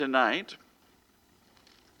Tonight,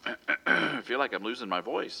 I feel like I'm losing my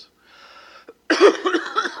voice.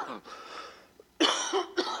 Oh,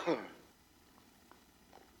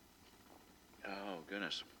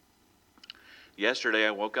 goodness. Yesterday I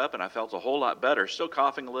woke up and I felt a whole lot better. Still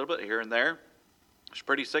coughing a little bit here and there. I was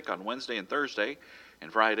pretty sick on Wednesday and Thursday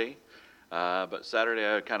and Friday. But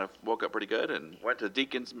Saturday I kind of woke up pretty good and went to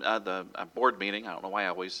the board meeting. I don't know why I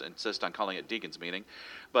always insist on calling it deacons meeting.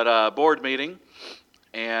 But board meeting.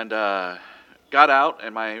 And got out,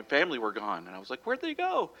 and my family were gone. And I was like, where'd they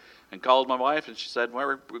go? And called my wife, and she said,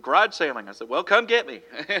 well, we're garage sailing. I said, well, come get me.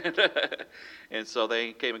 And so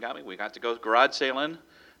they came and got me. We got to go garage sailing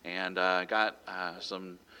and got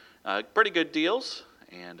some pretty good deals.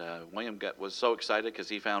 And William was so excited because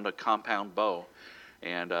he found a compound bow.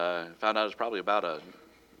 And found out it was probably about a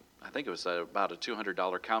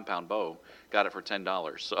 $200 compound bow. Got it for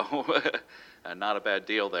 $10. So not a bad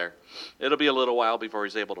deal there. It'll be a little while before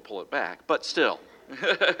he's able to pull it back, but still,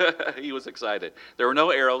 he was excited. There were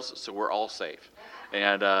no arrows, so we're all safe,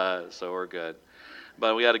 and so we're good.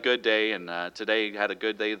 But we had a good day, and today had a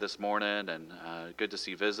good day this morning, and good to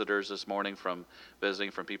see visitors this morning from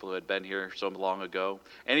people who had been here so long ago.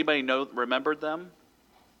 Anybody remembered them?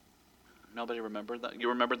 Nobody remembered them? You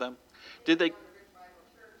remember them? Did they?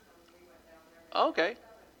 Okay.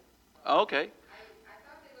 Okay.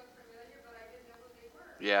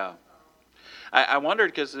 Yeah, I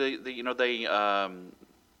wondered because they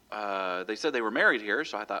said they were married here,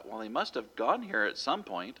 so I thought, well, they must have gone here at some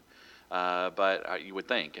point, but you would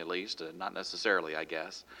think at least, not necessarily, I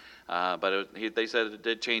guess. But they said it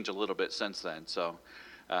did change a little bit since then. So,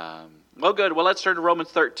 well, good. Well, let's turn to Romans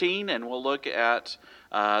 13, and we'll look at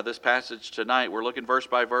this passage tonight. We're looking verse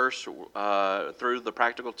by verse through the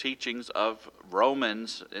practical teachings of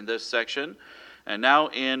Romans in this section. And now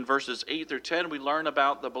in verses 8 through 10, we learn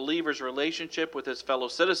about the believer's relationship with his fellow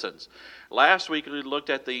citizens. Last week, we looked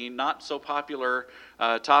at the not so popular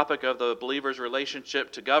topic of the believer's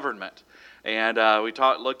relationship to government. And we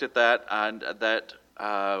looked at that, and that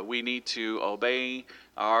we need to obey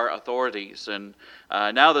our authorities. And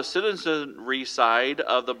now the citizenry side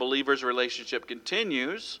of the believer's relationship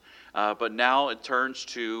continues, but now it turns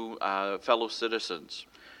to fellow citizens.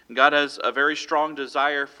 God has a very strong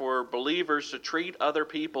desire for believers to treat other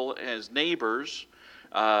people as neighbors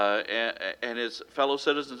and as fellow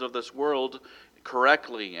citizens of this world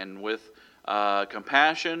correctly and with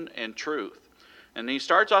compassion and truth. And he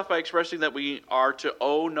starts off by expressing that we are to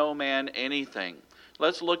owe no man anything.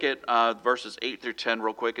 Let's look at verses 8 through 10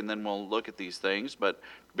 real quick, and then we'll look at these things. But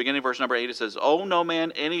beginning verse number 8, it says, Owe no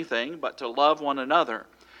man anything but to love one another.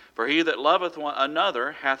 For he that loveth one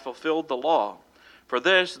another hath fulfilled the law. For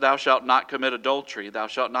this, thou shalt not commit adultery, thou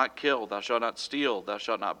shalt not kill, thou shalt not steal, thou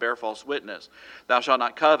shalt not bear false witness, thou shalt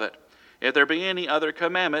not covet. If there be any other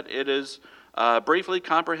commandment, it is briefly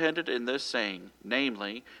comprehended in this saying,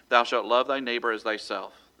 namely, thou shalt love thy neighbor as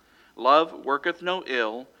thyself. Love worketh no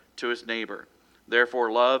ill to his neighbor.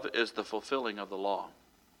 Therefore, love is the fulfilling of the law.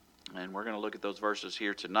 And we're going to look at those verses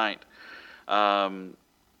here tonight. And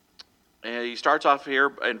he starts off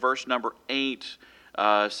here in verse number 8,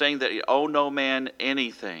 saying that you owe no man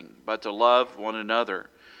anything but to love one another.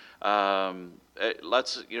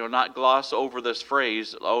 Let's not gloss over this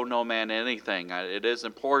phrase, owe no man anything. It is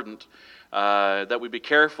important that we be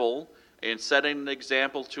careful in setting an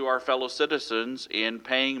example to our fellow citizens in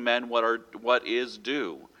paying men what is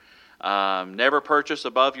due. Never purchase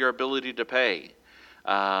above your ability to pay.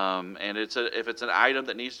 And if it's an item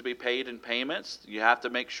that needs to be paid in payments, you have to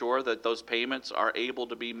make sure that those payments are able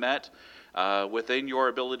to be met within your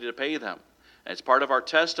ability to pay them. It's part of our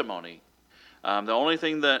testimony. The only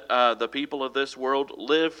thing that the people of this world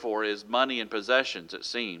live for is money and possessions, it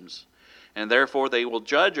seems. And therefore they will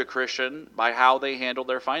judge a Christian by how they handle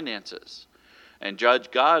their finances and judge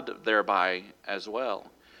God thereby as well.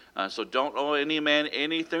 So don't owe any man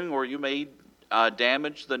anything, or you may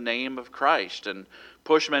damage the name of Christ and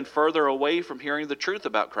push men further away from hearing the truth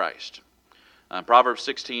about Christ. Proverbs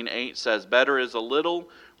 16:8 says, Better is a little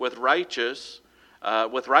with righteousness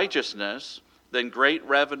than great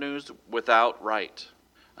revenues without right.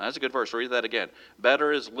 That's a good verse. Read that again.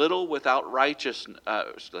 Better is little without righteousness.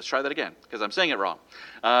 Let's try that again, because I'm saying it wrong.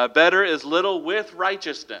 Better is little with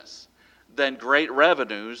righteousness than great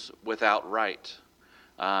revenues without right.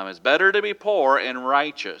 It's better to be poor and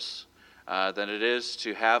righteous than it is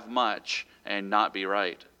to have much and not be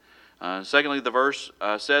right. Secondly, the verse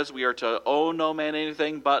says we are to owe no man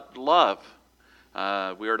anything but love. We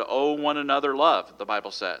are to owe one another love, the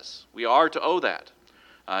Bible says. We are to owe that.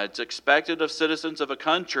 It's expected of citizens of a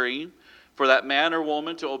country for that man or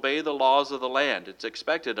woman to obey the laws of the land. It's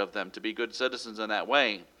expected of them to be good citizens in that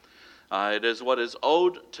way. It is what is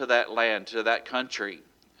owed to that land, to that country,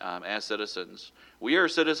 as citizens. We are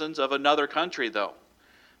citizens of another country, though.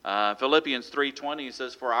 Philippians 3:20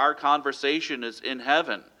 says, "For our conversation is in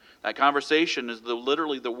heaven." That conversation is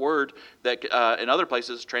literally the word that in other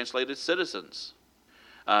places is translated citizens.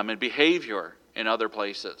 And behavior in other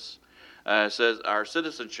places says our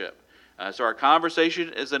citizenship. So our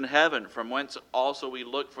conversation is in heaven, from whence also we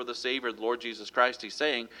look for the Savior, the Lord Jesus Christ. He's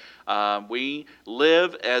saying we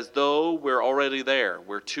live as though we're already there.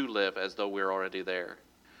 We're to live as though we're already there.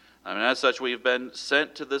 And as such, we've been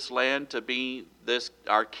sent to this land to be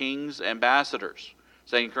our King's ambassadors.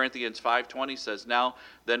 2 Corinthians 5:20 says, Now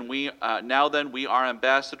then we are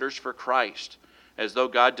ambassadors for Christ, as though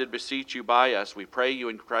God did beseech you by us. We pray you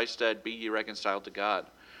in Christ's stead, be ye reconciled to God.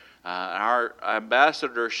 Our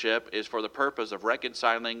ambassadorship is for the purpose of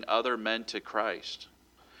reconciling other men to Christ.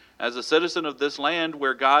 As a citizen of this land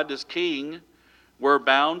where God is king, we're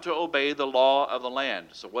bound to obey the law of the land.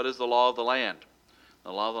 So what is the law of the land?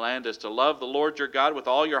 The law of the land is to love the Lord your God with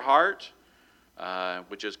all your heart,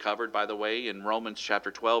 which is covered, by the way, in Romans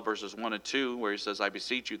chapter 12, verses 1 and 2, where he says, I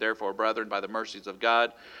beseech you, therefore, brethren, by the mercies of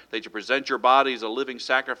God, that you present your bodies a living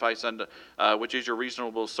sacrifice, unto, which is your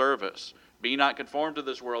reasonable service. Be not conformed to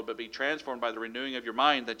this world, but be transformed by the renewing of your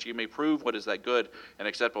mind, that you may prove what is that good and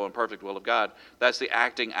acceptable and perfect will of God. That's the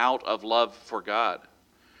acting out of love for God.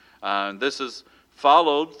 This is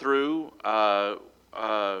followed through,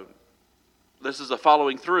 this is a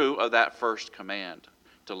following through of that first command,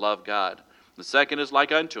 to love God. The second is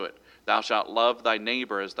like unto it. Thou shalt love thy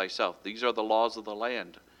neighbor as thyself. These are the laws of the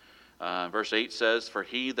land. Verse 8 says, For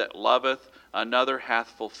he that loveth another hath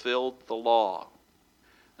fulfilled the law.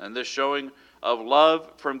 And this showing of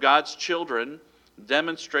love from God's children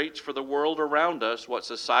demonstrates for the world around us what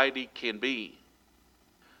society can be.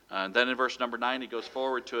 And then in verse number 9, he goes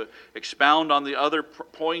forward to expound on the other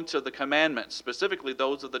points of the commandments, specifically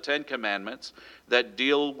those of the 10 commandments that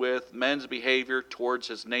deal with men's behavior towards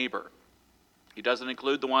his neighbor. He doesn't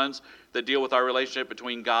include the ones that deal with our relationship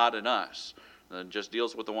between God and us. It just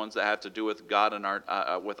deals with the ones that have to do with God and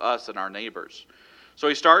with us and our neighbors. So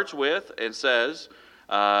he starts with and says,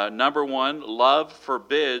 number 1, love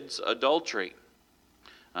forbids adultery.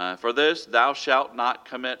 For this, thou shalt not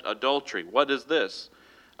commit adultery. What is this?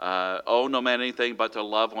 Owe no man anything but to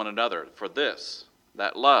love one another. For this,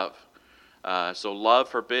 that love. So love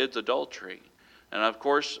forbids adultery. And of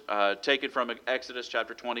course, taken from Exodus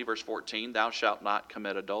chapter 20, verse 14, thou shalt not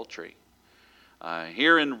commit adultery.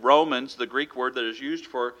 Here in Romans, the Greek word that is used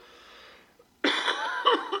for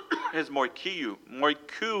is moikuo.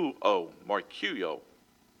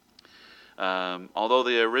 Although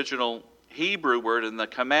the original Hebrew word in the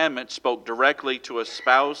commandment spoke directly to a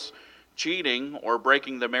spouse cheating or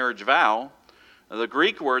breaking the marriage vow, the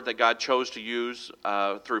Greek word that God chose to use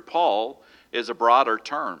through Paul is a broader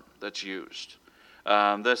term that's used.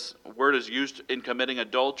 This word is used in committing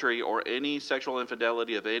adultery or any sexual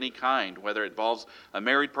infidelity of any kind, whether it involves a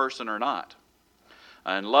married person or not.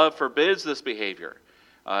 And love forbids this behavior.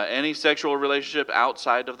 Any sexual relationship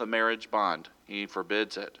outside of the marriage bond, he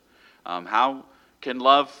forbids it. How can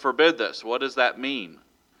love forbid this? What does that mean?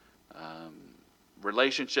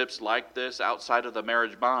 Relationships like this outside of the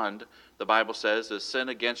marriage bond, the Bible says, is sin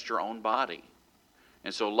against your own body.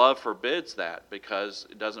 And so love forbids that because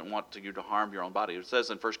it doesn't want you to harm your own body. It says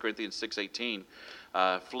in 1 Corinthians 6:18,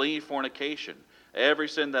 flee fornication. Every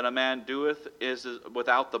sin that a man doeth is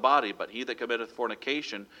without the body, but he that committeth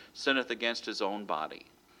fornication sinneth against his own body.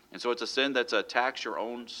 And so it's a sin that attacks your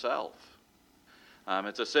own self.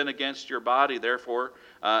 It's a sin against your body, therefore,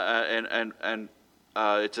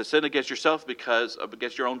 it's a sin against yourself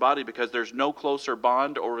against your own body, because there's no closer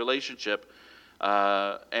bond or relationship,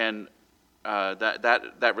 and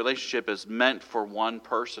that relationship is meant for one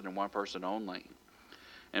person and one person only.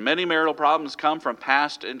 And many marital problems come from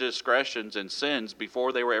past indiscretions and sins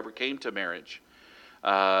before they ever came to marriage.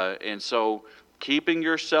 And so keeping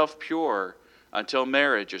yourself pure until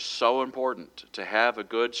marriage is so important to have a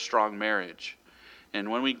good, strong marriage. And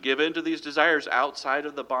when we give in to these desires outside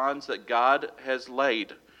of the bonds that God has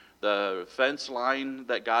laid, the fence line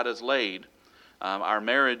that God has laid, our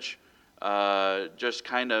marriage just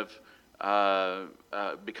kind of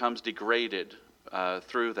becomes degraded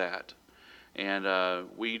through that. And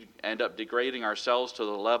we end up degrading ourselves to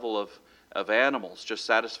the level of animals, just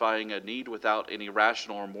satisfying a need without any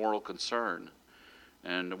rational or moral concern.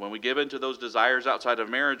 And when we give in to those desires outside of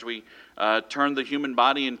marriage, we turn the human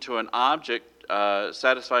body into an object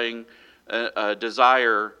satisfying a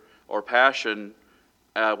desire or passion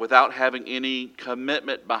without having any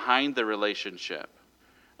commitment behind the relationship.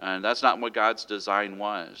 And that's not what God's design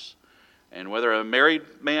was. And whether a married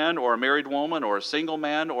man or a married woman or a single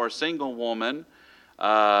man or a single woman,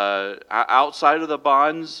 outside of the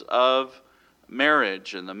bonds of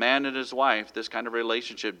marriage and the man and his wife, this kind of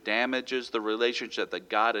relationship damages the relationship that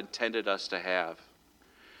God intended us to have.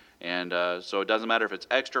 And so it doesn't matter if it's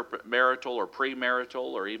extramarital or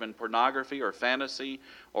premarital or even pornography or fantasy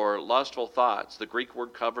or lustful thoughts. The Greek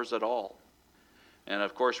word covers it all. And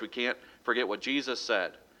of course, we can't forget what Jesus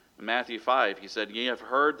said. In Matthew 5, he said, "Ye have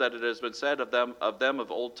heard that it has been said of them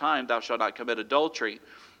of old time, Thou shalt not commit adultery.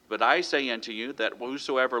 But I say unto you that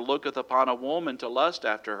whosoever looketh upon a woman to lust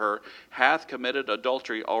after her hath committed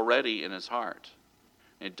adultery already in his heart."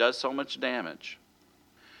 It does so much damage.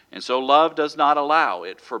 And so love does not allow.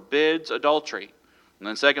 It forbids adultery. And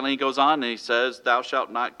then secondly, he goes on and he says, "Thou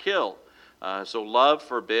shalt not kill." So love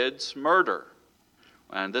forbids murder.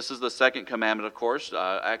 And this is the second commandment, of course,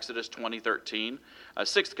 Exodus 20:13.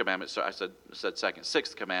 Sixth commandment, so I said second.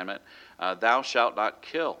 Sixth commandment, "Thou shalt not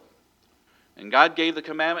kill." And God gave the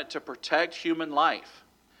commandment to protect human life.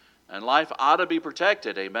 And life ought to be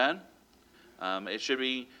protected, amen? It should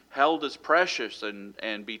be held as precious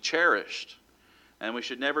and be cherished. And we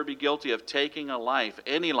should never be guilty of taking a life,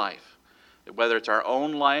 any life, whether it's our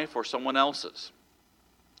own life or someone else's.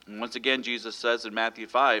 And once again, Jesus says in Matthew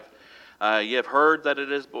 5, "Ye have heard that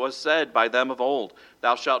it was said by them of old,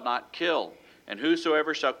 Thou shalt not kill. And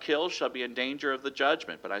whosoever shall kill shall be in danger of the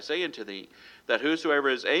judgment. But I say unto thee, that whosoever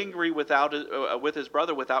is angry with his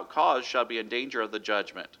brother without cause shall be in danger of the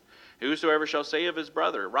judgment. Whosoever shall say of his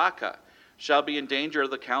brother, Raka, shall be in danger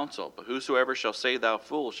of the council. But whosoever shall say, Thou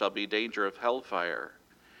fool, shall be in danger of hellfire."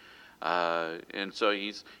 And so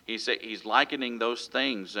he's likening those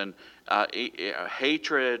things, and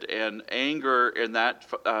hatred and anger in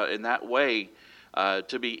that way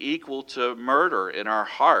to be equal to murder in our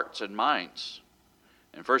hearts and minds.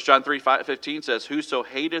 And 1 John 3:15 says, "Whoso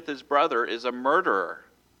hateth his brother is a murderer.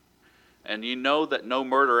 And ye know that no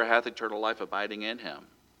murderer hath eternal life abiding in him."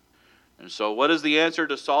 And so what is the answer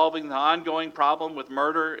to solving the ongoing problem with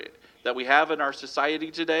murder that we have in our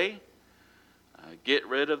society today? Get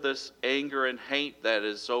rid of this anger and hate that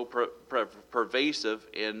is so pervasive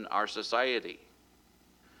in our society.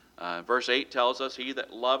 Verse 8 tells us, "He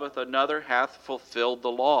that loveth another hath fulfilled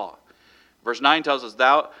the law." Verse 9 tells us,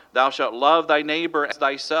 Thou shalt love thy neighbor as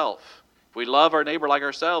thyself. If we love our neighbor like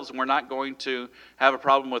ourselves, we're not going to have a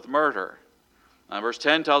problem with murder. Verse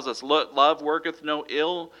 10 tells us, "Love worketh no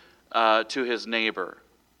ill to his neighbor,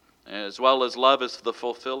 as well as love is the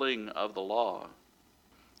fulfilling of the law."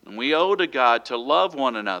 And we owe to God to love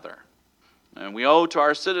one another. And we owe to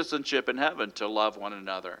our citizenship in heaven to love one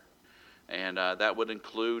another. And that would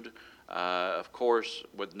include, of course,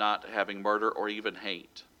 with not having murder or even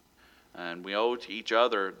hate. And we owe to each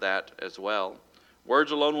other that as well.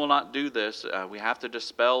 Words alone will not do this. We have to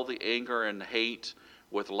dispel the anger and hate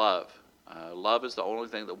with love. Love is the only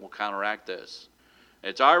thing that will counteract this.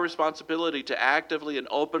 It's our responsibility to actively and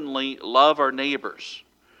openly love our neighbors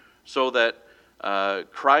so that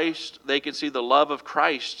they can see the love of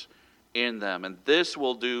Christ in them. And this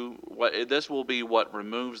will be what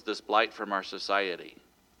removes this blight from our society.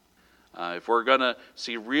 If we're going to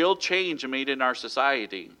see real change made in our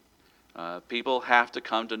society, people have to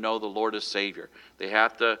come to know the Lord as Savior. They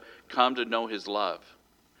have to come to know His love.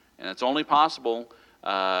 And it's only possible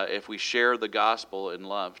if we share the gospel in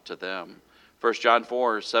love to them. 1 John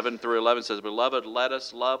 4:7-11 says, "Beloved, let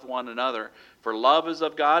us love one another. For love is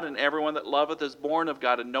of God, and everyone that loveth is born of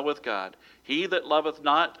God and knoweth God. He that loveth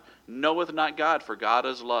not knoweth not God, for God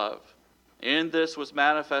is love. In this was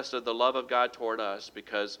manifested the love of God toward us,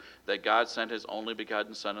 because that God sent His only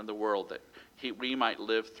begotten Son in the world, that we might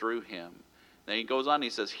live through Him." Then he goes on,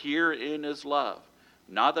 he says, "Herein is love.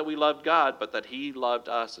 Not that we loved God, but that He loved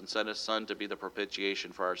us and sent His Son to be the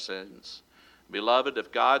propitiation for our sins. Beloved,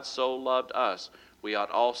 if God so loved us, we ought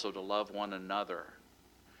also to love one another."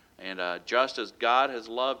 And just as God has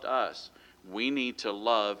loved us, we need to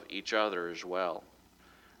love each other as well.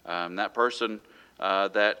 That person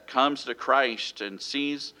that comes to Christ and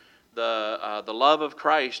sees the love of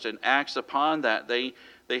Christ and acts upon that, they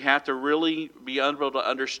have to really be able to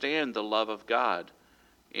understand the love of God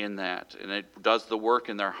in that, and it does the work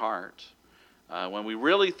in their heart. When we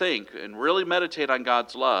really think and really meditate on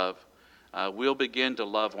God's love, we'll begin to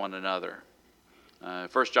love one another.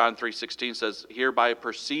 1 John 3:16 says, "Hereby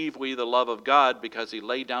perceive we the love of God, because He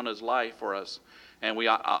laid down His life for us, and we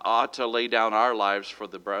ought to lay down our lives for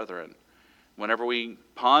the brethren." Whenever we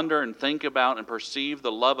ponder and think about and perceive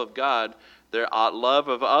the love of God, their love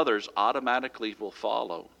of others automatically will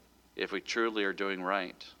follow. if we truly are doing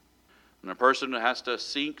right. And a person has to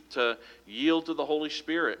seek to yield to the Holy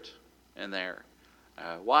Spirit in there.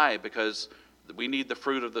 Why? Because we need the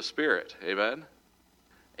fruit of the Spirit. Amen?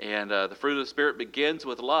 And the fruit of the Spirit begins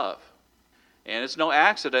with love. And it's no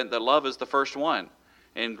accident that love is the first one.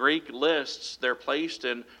 In Greek lists, they're placed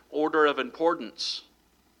in order of importance.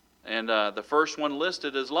 And the first one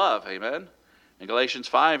listed is love. Amen? In Galatians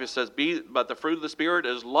 5, it says, but the fruit of the Spirit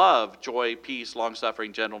is love, joy, peace,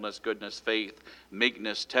 long-suffering, gentleness, goodness, faith,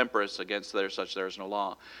 meekness, temperance. Against there is no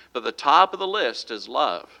law. But the top of the list is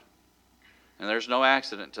love. And there's no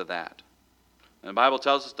accident to that. And the Bible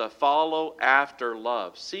tells us to follow after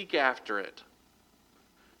love. Seek after it.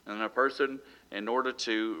 And a person, in order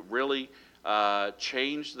to really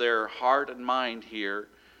change their heart and mind here,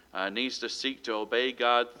 needs to seek to obey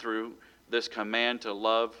God through this command to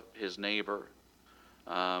love his neighbor.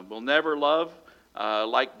 We'll never love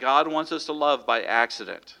like God wants us to love by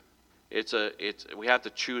accident. We have to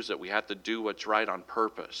choose it. We have to do what's right on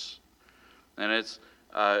purpose. And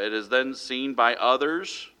it is then seen by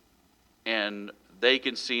others, and they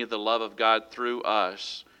can see the love of God through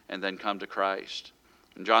us and then come to Christ.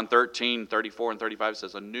 In John 13:34 and 35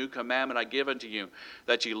 says, a new commandment I give unto you,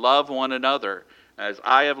 that ye love one another, as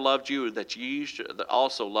I have loved you, that ye should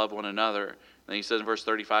also love one another. And he says in verse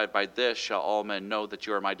 35, by this shall all men know that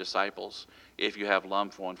you are my disciples, if you have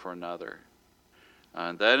love one for another.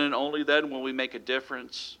 And then and only then will we make a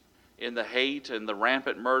difference in the hate and the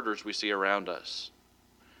rampant murders we see around us.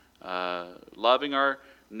 Loving our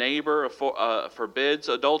neighbor forbids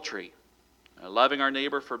adultery. Loving our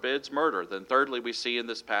neighbor forbids murder. Then thirdly, we see in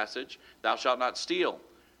this passage, thou shalt not steal.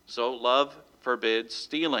 So love forbids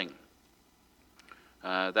stealing.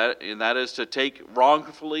 That is to take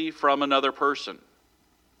wrongfully from another person.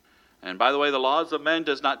 And by the way, the laws of men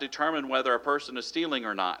does not determine whether a person is stealing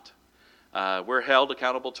or not. We're held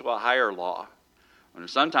accountable to a higher law. And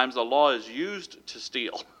sometimes the law is used to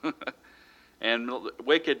steal. And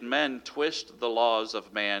wicked men twist the laws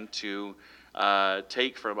of man to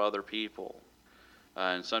take from other people.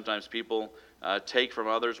 And sometimes people take from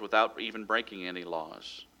others without even breaking any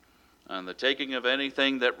laws. And the taking of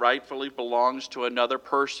anything that rightfully belongs to another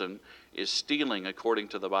person is stealing according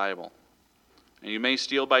to the Bible. And you may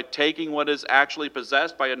steal by taking what is actually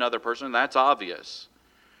possessed by another person, and that's obvious.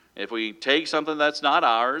 If we take something that's not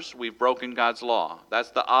ours, we've broken God's law.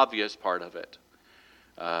 That's the obvious part of it.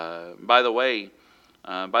 By the way,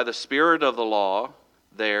 by the spirit of the law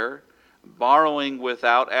there, borrowing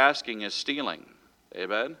without asking is stealing.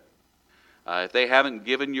 Amen? If they haven't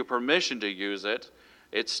given you permission to use it,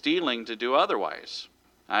 it's stealing to do otherwise.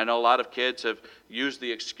 I know a lot of kids have used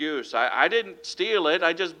the excuse, I didn't steal it,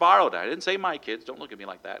 I just borrowed it. I didn't say my kids, don't look at me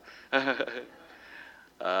like that.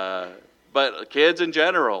 But kids in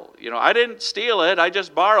general, I didn't steal it, I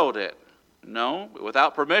just borrowed it. No,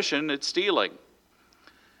 without permission, it's stealing.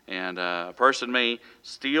 And a person may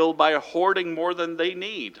steal by hoarding more than they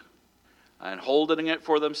need and holding it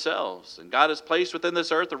for themselves. And God has placed within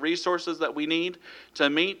this earth the resources that we need to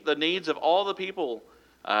meet the needs of all the people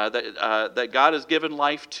that God has given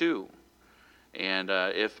life to. And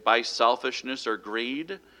if by selfishness or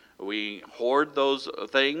greed we hoard those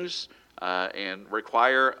things and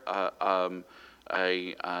require an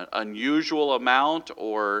unusual amount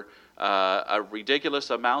or a ridiculous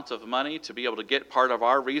amount of money to be able to get part of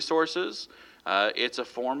our resources, it's a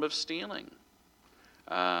form of stealing.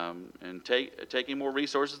 And taking more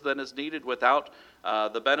resources than is needed without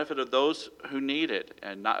the benefit of those who need it,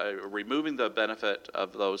 and not removing the benefit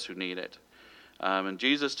of those who need it. And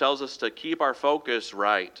Jesus tells us to keep our focus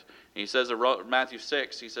right. He says in Matthew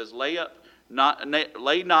 6, he says, lay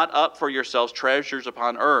not up for yourselves treasures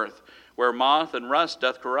upon earth, where moth and rust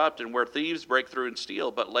doth corrupt, and where thieves break through and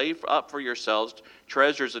steal. But lay up for yourselves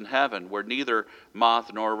treasures in heaven, where neither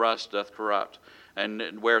moth nor rust doth corrupt,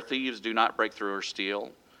 and where thieves do not break through or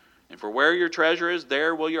steal. And for where your treasure is,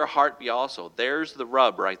 there will your heart be also. There's the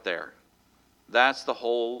rub right there. That's the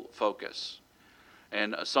whole focus.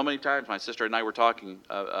 And so many times, my sister and I were talking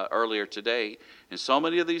earlier today, and so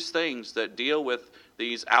many of these things that deal with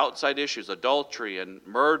these outside issues, adultery and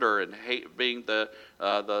murder and hate being the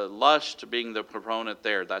lust being the proponent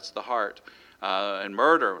there, that's the heart. And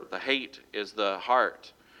murder, the hate is the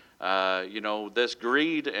heart. This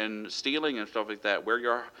greed and stealing and stuff like that, where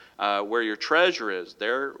your treasure is,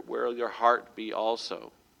 there will your heart be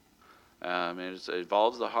also. It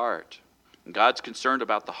involves the heart. And God's concerned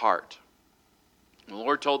about the heart. The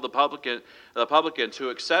Lord told the publicans who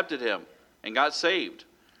accepted him and got saved.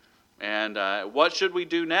 And what should we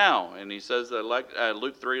do now? And he says, Luke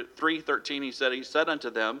 3:13, he said unto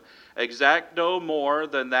them, exact no more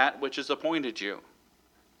than that which is appointed you.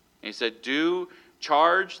 And he said, do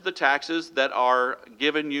charge the taxes that are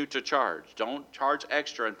given you to charge. Don't charge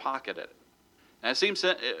extra and pocket it. And it seems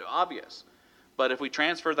obvious. But if we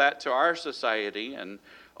transfer that to our society and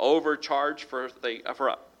overcharge for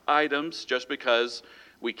items just because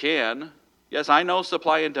we can, yes, I know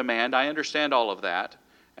supply and demand. I understand all of that.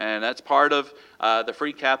 And that's part of the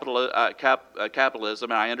free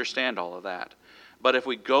capitalism, and I understand all of that. But if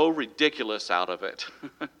we go ridiculous out of it,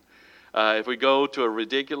 if we go to a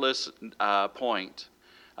ridiculous point,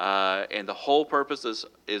 and the whole purpose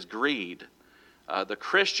is greed, the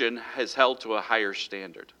Christian has held to a higher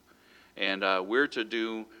standard. And we're to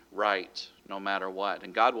do right no matter what.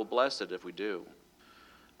 And God will bless it if we do.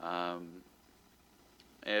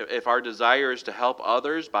 If our desire is to help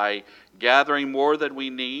others by gathering more than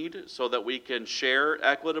we need so that we can share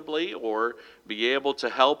equitably or be able to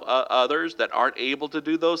help others that aren't able to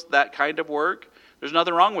do that kind of work, there's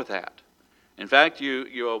nothing wrong with that. In fact, you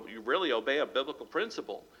really obey a biblical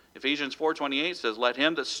principle. Ephesians 4:28 says, "Let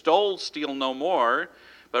him that stole steal no more,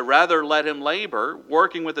 but rather let him labor,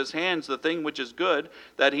 working with his hands the thing which is good,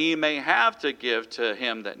 that he may have to give to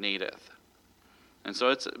him that needeth." And so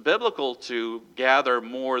it's biblical to gather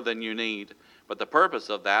more than you need, but the purpose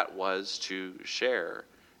of that was to share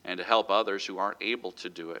and to help others who aren't able to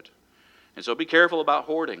do it. And so be careful about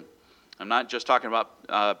hoarding. I'm not just talking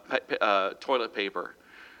about toilet paper.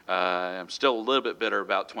 I'm still a little bit bitter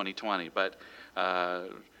about 2020, but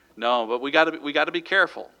no. But we got to be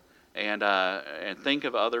careful and think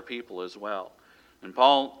of other people as well. And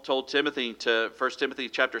Paul told Timothy to 1 Timothy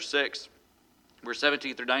chapter 6. Verse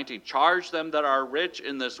 17 through 19, charge them that are rich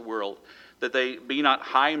in this world, that they be not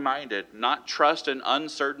high-minded, not trust in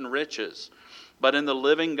uncertain riches, but in the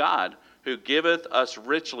living God, who giveth us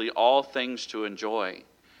richly all things to enjoy.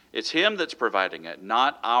 It's Him that's providing it,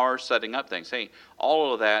 not our setting up things. Hey,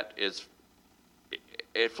 all of that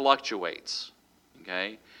it fluctuates,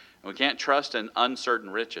 okay? And we can't trust in uncertain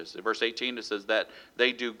riches. In verse 18 it says that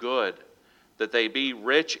they do good, that they be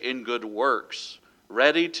rich in good works,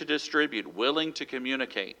 ready to distribute, willing to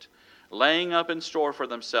communicate, laying up in store for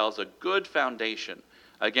themselves a good foundation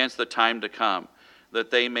against the time to come, that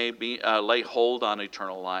they may lay hold on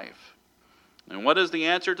eternal life. And what is the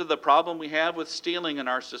answer to the problem we have with stealing in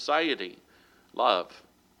our society? Love.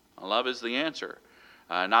 Love is the answer.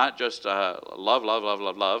 Not just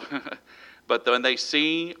love, but when they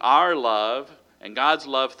see our love and God's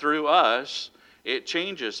love through us, it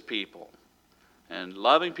changes people. And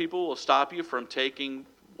loving people will stop you from taking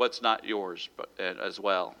what's not yours as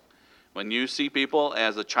well. When you see people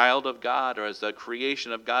as a child of God or as a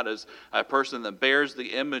creation of God, as a person that bears the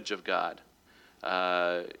image of God,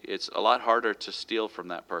 it's a lot harder to steal from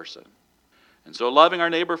that person. And so loving our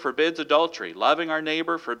neighbor forbids adultery. Loving our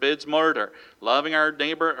neighbor forbids murder. Loving our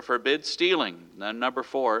neighbor forbids stealing. And number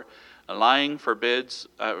 4, lying forbids,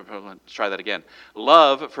 let's try that again.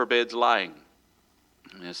 Love forbids lying.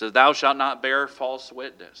 And it says, thou shalt not bear false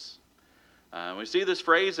witness. We see this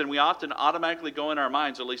phrase and we often automatically go in our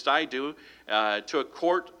minds, at least I do, to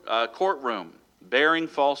a courtroom, bearing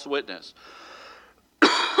false witness.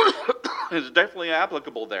 It's definitely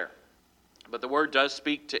applicable there. But the word does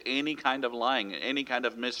speak to any kind of lying, any kind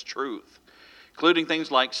of mistruth, including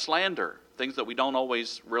things like slander, things that we don't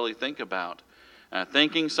always really think about.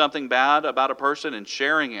 Thinking something bad about a person and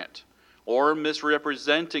sharing it, or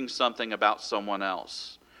misrepresenting something about someone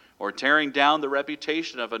else, or tearing down the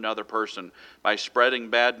reputation of another person by spreading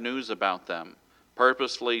bad news about them,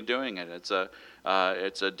 purposefully doing it. It's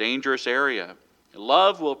a dangerous area.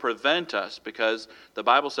 Love will prevent us because the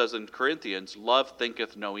Bible says in Corinthians, love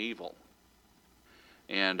thinketh no evil.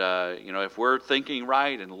 And if we're thinking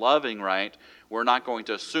right and loving right, we're not going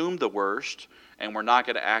to assume the worst, and we're not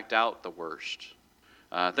going to act out the worst.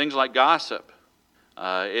 Things like gossip.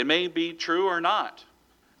 It may be true or not,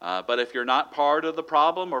 but if you're not part of the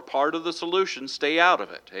problem or part of the solution, stay out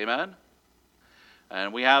of it. Amen?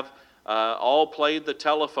 And we have all played the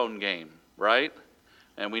telephone game, right?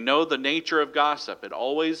 And we know the nature of gossip. It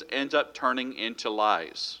always ends up turning into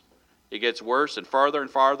lies. It gets worse and farther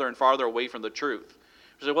and farther and farther away from the truth.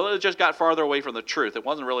 You say, well, it just got farther away from the truth. It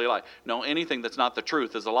wasn't really a lie. No, anything that's not the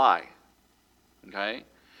truth is a lie. Okay?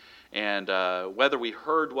 And whether we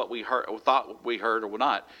heard what we heard, or thought we heard or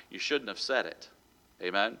not, you shouldn't have said it.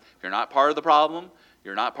 Amen? If you're not part of the problem,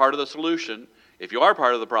 you're not part of the solution. If you are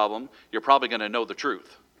part of the problem, you're probably going to know the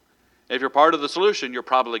truth. If you're part of the solution, you're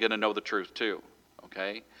probably going to know the truth too.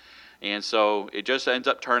 Okay? And so it just ends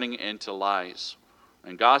up turning into lies.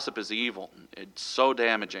 And gossip is evil. It's so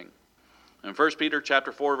damaging. In 1 Peter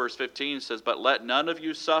chapter 4, verse 15 says, "But let none of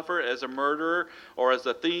you suffer as a murderer, or as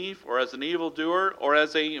a thief, or as an evildoer, or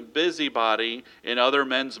as a busybody in other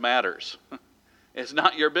men's matters." It's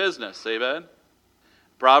not your business, amen?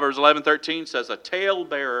 Proverbs 11:13 says, "A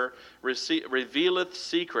talebearer revealeth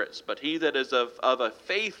secrets, but he that is of a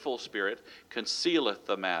faithful spirit concealeth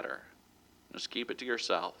the matter." Just keep it to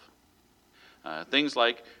yourself. Things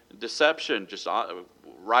like deception, just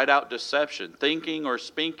write out deception, thinking or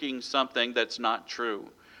speaking something that's not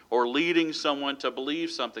true, or leading someone to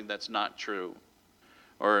believe something that's not true,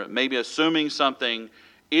 or maybe assuming something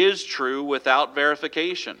is true without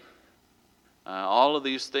verification. All of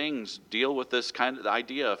these things deal with this kind of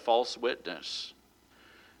idea of false witness.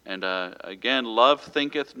 And again, love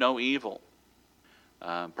thinketh no evil.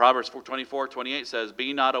 Proverbs 24:28 says,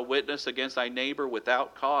 "Be not a witness against thy neighbor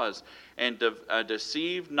without cause, and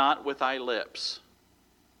deceive not with thy lips."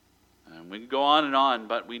 And we can go on,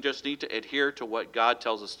 but we just need to adhere to what God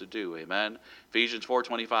tells us to do. Amen. Ephesians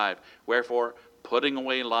 4:25, "Wherefore, putting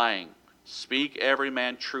away lying, speak every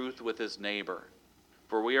man truth with his neighbor,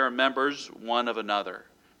 for we are members one of another."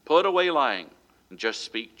 Put away lying and just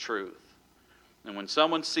speak truth. And when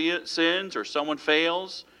someone sins or someone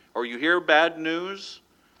fails, or you hear bad news,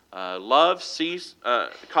 love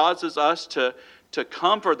causes us to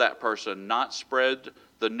comfort that person, not spread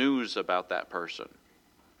the news about that person.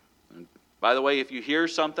 And by the way, if you hear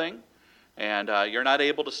something and you're not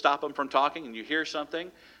able to stop them from talking, and you hear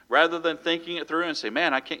something, rather than thinking it through and say,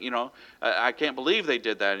 "Man, I can't believe they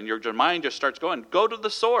did that," and your mind just starts going, go to the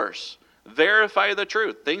source. Verify the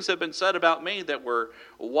truth. Things have been said about me that were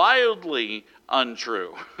wildly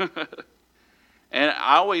untrue. And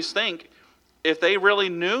I always think, if they really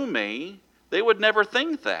knew me, they would never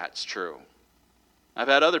think that's true. I've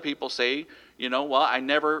had other people say, well, I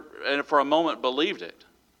never, for a moment, believed it,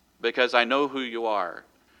 because I know who you are.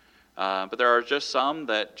 But there are just some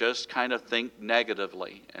that just kind of think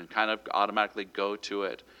negatively and kind of automatically go to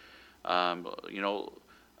it.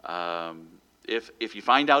 If you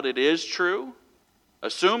find out it is true,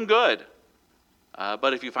 assume good.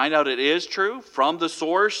 But if you find out it is true from the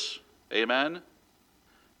source, amen,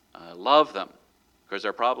 love them, because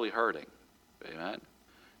they're probably hurting, amen,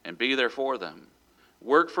 and be there for them.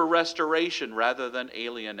 Work for restoration rather than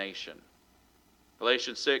alienation.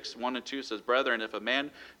 Galatians 6:1-2 says, "Brethren, if a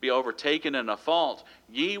man be overtaken in a fault,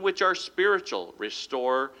 ye which are spiritual,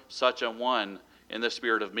 restore such a one in the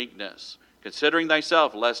spirit of meekness, considering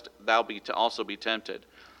thyself, lest thou also be tempted.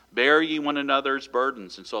 Bear ye one another's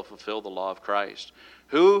burdens, and so fulfill the law of Christ."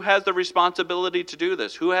 Who has the responsibility to do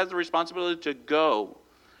this? Who has the responsibility to go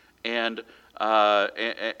and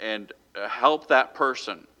help that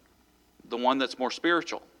person, the one that's more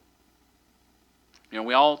spiritual?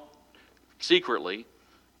 We all secretly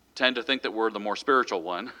tend to think that we're the more spiritual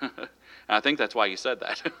one. And I think that's why he said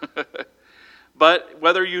that. But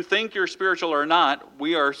whether you think you're spiritual or not,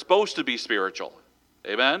 we are supposed to be spiritual.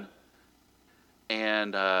 Amen?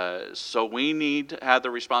 And so we need to have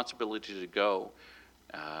the responsibility to go.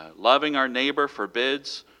 Loving our neighbor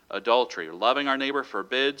forbids adultery. Loving our neighbor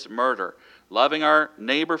forbids murder. Loving our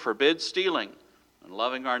neighbor forbids stealing. And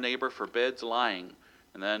loving our neighbor forbids lying.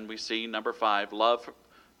 And then we see number 5, love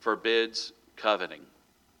forbids coveting.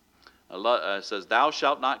 It says, "Thou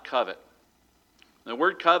shalt not covet." The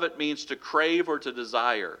word covet means to crave or to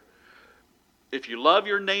desire. If you love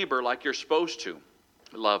your neighbor like you're supposed to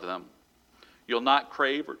love them, you'll not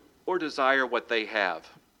crave or desire what they have.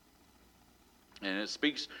 And it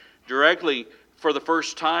speaks directly for the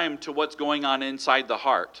first time to what's going on inside the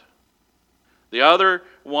heart. The other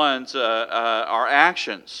ones are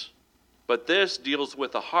actions, but this deals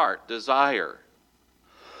with the heart, desire.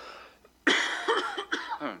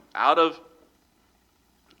 Out of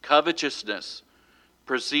covetousness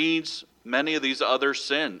proceeds many of these other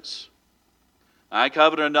sins. I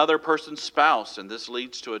covet another person's spouse, and this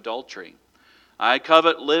leads to adultery. I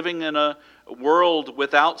covet living in a world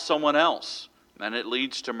without someone else, and it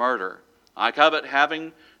leads to murder. I covet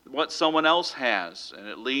having what someone else has, and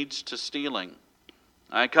it leads to stealing.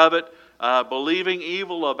 I covet believing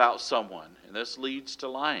evil about someone, and this leads to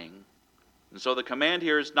lying. And so the command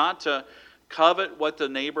here is not to covet what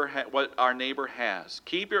our neighbor has.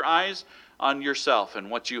 Keep your eyes on yourself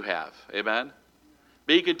and what you have. Amen?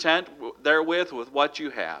 Be content therewith with what you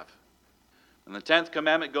have. And the 10th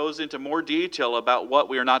commandment goes into more detail about what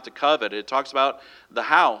we are not to covet. It talks about the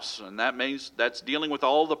house, and that means that's dealing with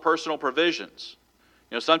all the personal provisions.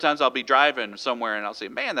 Sometimes I'll be driving somewhere and I'll say,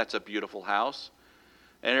 "Man, that's a beautiful house,"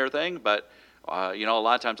 and everything, but a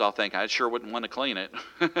lot of times I'll think, I sure wouldn't want to clean it.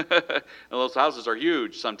 And those houses are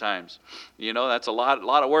huge sometimes. That's a lot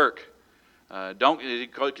of work. He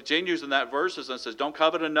continues in that verses and says, don't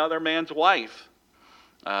covet another man's wife.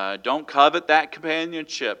 Don't covet that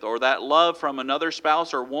companionship or that love from another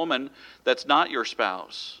spouse or woman that's not your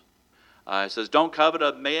spouse. It says, don't covet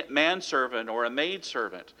a manservant or a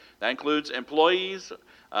maidservant. That includes employees,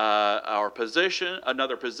 or position,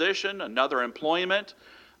 another employment,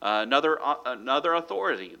 another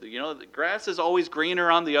authority. The grass is always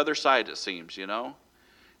greener on the other side, it seems, And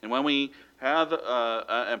when we have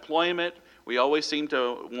employment, we always seem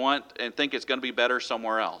to want and think it's going to be better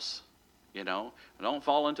somewhere else. Don't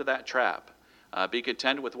fall into that trap. Be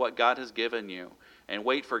content with what God has given you and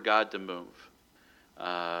wait for God to move.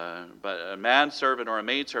 But a manservant or a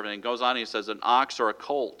maidservant, and goes on, he says an ox or a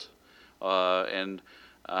colt, and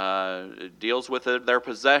deals with their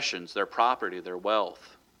possessions, their property, their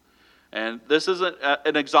wealth. And this isn't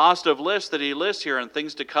an exhaustive list that he lists here and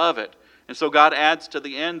things to covet. And so God adds to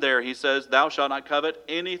the end there, he says, thou shalt not covet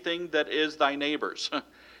anything that is thy neighbor's.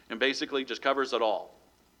 And basically just covers it all.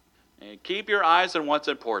 And keep your eyes on what's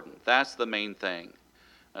important. That's the main thing.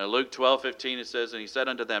 Luke 12:15 it says, and he said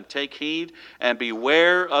unto them, take heed and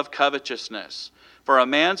beware of covetousness. For a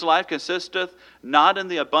man's life consisteth not in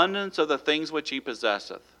the abundance of the things which he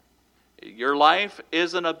possesseth. Your life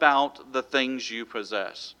isn't about the things you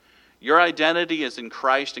possess. Your identity is in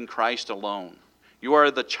Christ and Christ alone. You are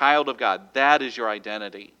the child of God. That is your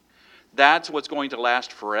identity. That's what's going to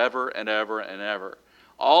last forever and ever and ever.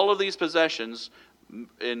 All of these possessions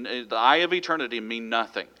in the eye of eternity mean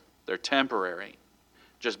nothing. They're temporary.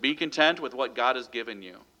 Just be content with what God has given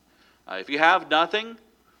you. If you have nothing,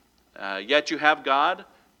 yet you have God,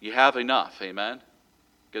 you have enough. Amen?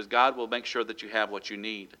 Because God will make sure that you have what you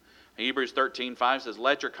need. Hebrews 13:5 says,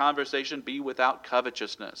 let your conversation be without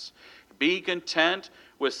covetousness. Be content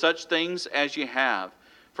with such things as you have.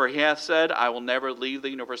 For he hath said, I will never leave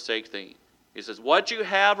thee nor forsake thee. He says, what you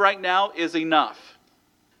have right now is enough.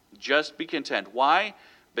 Just be content. Why?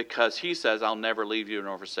 Because he says, I'll never leave you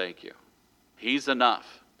nor forsake you. He's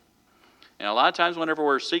enough. And a lot of times whenever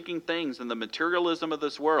we're seeking things in the materialism of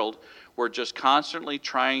this world, we're just constantly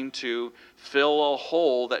trying to fill a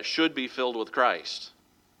hole that should be filled with Christ.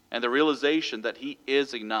 And the realization that he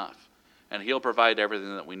is enough. And he'll provide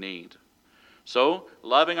everything that we need. So,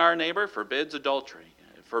 loving our neighbor forbids adultery.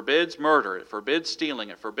 It forbids murder. It forbids stealing.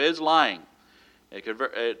 It forbids lying.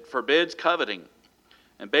 It forbids coveting.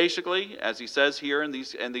 And basically, as he says here in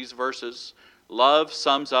these verses, love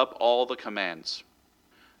sums up all the commands.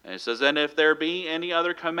 And it says, and if there be any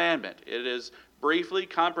other commandment, it is briefly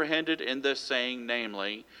comprehended in this saying,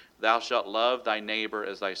 namely, thou shalt love thy neighbor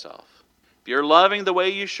as thyself. If you're loving the way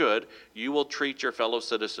you should, you will treat your fellow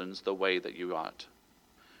citizens the way that you ought.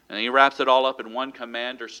 And he wraps it all up in one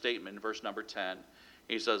command or statement in verse number 10.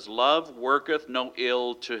 He says, love worketh no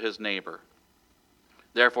ill to his neighbor.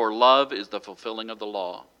 Therefore, love is the fulfilling of the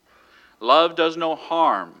law. Love does no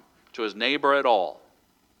harm to his neighbor at all.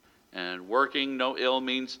 And working no ill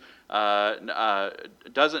means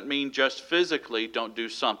doesn't mean just physically don't do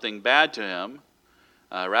something bad to him.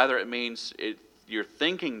 Rather, it means you're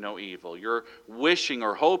thinking no evil. You're wishing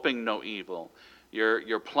or hoping no evil.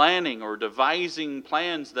 You're planning or devising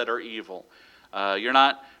plans that are evil. You're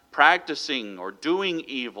not practicing or doing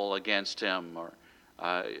evil against him. Or,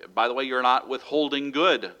 by the way, you're not withholding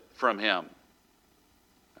good from him.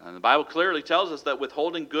 And the Bible clearly tells us that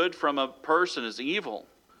withholding good from a person is evil.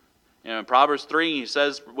 In Proverbs 3, he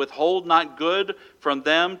says, withhold not good from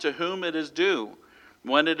them to whom it is due,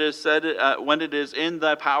 when it is in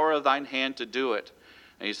the power of thine hand to do it.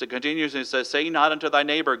 And he continues and says, say not unto thy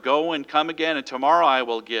neighbor, go and come again, and tomorrow I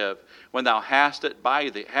will give, when thou hast it by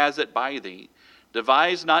thee.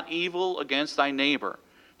 Devise not evil against thy neighbor,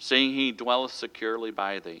 seeing he dwelleth securely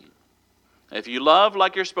by thee. If you love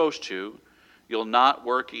like you're supposed to, you'll not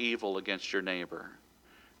work evil against your neighbor.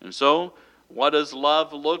 And so, what does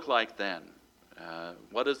love look like then?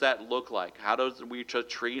 What does that look like? How do we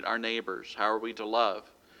treat our neighbors? How are we to love?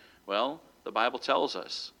 Well, the Bible tells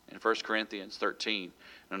us in 1 Corinthians 13. And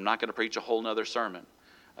I'm not going to preach a whole nother sermon.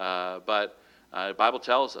 But the Bible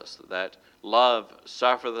tells us that love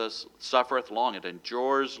suffereth long. It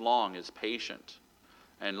endures long, is patient.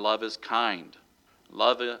 And love is kind.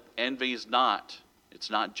 Love envies not. It's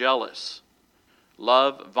not jealous.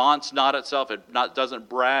 Love vaunts not itself. It doesn't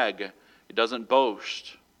brag. It doesn't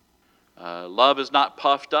boast. Love is not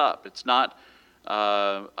puffed up. It's not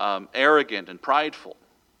arrogant and prideful.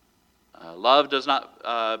 Love does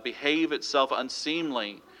not behave itself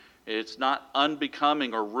unseemly. It's not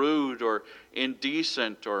unbecoming or rude or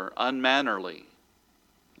indecent or unmannerly.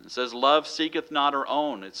 It says, love seeketh not her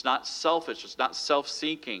own. It's not selfish. It's not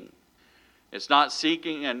self-seeking. It's not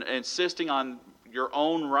seeking and insisting on your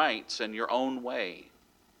own rights and your own way.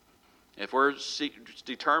 If we're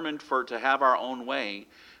determined to have our own way,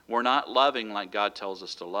 we're not loving like God tells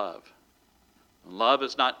us to love. Love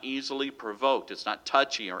is not easily provoked. It's not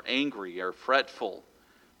touchy or angry or fretful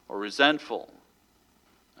or resentful.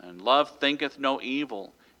 And love thinketh no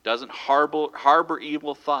evil. Doesn't harbor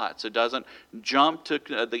evil thoughts. It doesn't jump to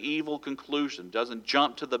the evil conclusion. It doesn't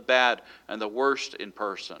jump to the bad and the worst in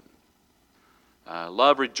person.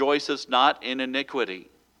 Love rejoices not in iniquity,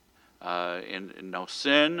 in no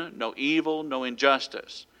sin, no evil, no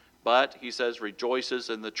injustice. But, he says, rejoices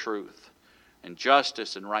in the truth, and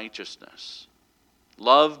justice and righteousness.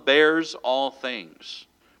 Love bears all things.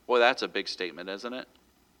 Boy, that's a big statement, isn't it?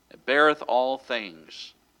 It beareth all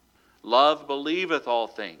things. Love believeth all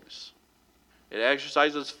things. It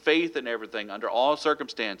exercises faith in everything under all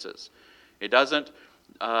circumstances. It doesn't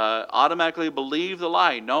automatically believe the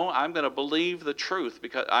lie. No, I'm going to believe the truth,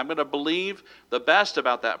 because I'm going to believe the best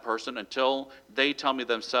about that person until they tell me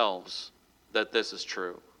themselves that this is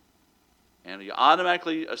true. And you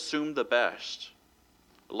automatically assume the best.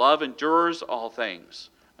 Love endures all things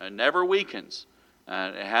and never weakens.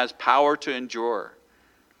 And it has power to endure.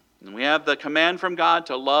 And we have the command from God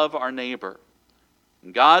to love our neighbor.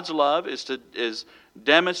 And God's love is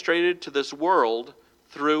demonstrated to this world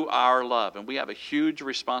through our love. And we have a huge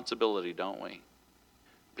responsibility, don't we?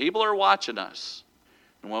 People are watching us.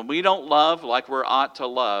 And when we don't love like we ought to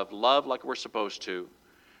love like we're supposed to,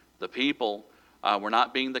 the people, we're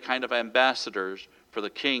not being the kind of ambassadors for the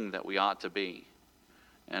King that we ought to be.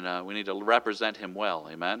 And we need to represent him well.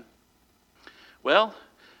 Amen? Well,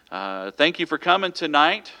 thank you for coming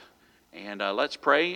tonight. And let's pray.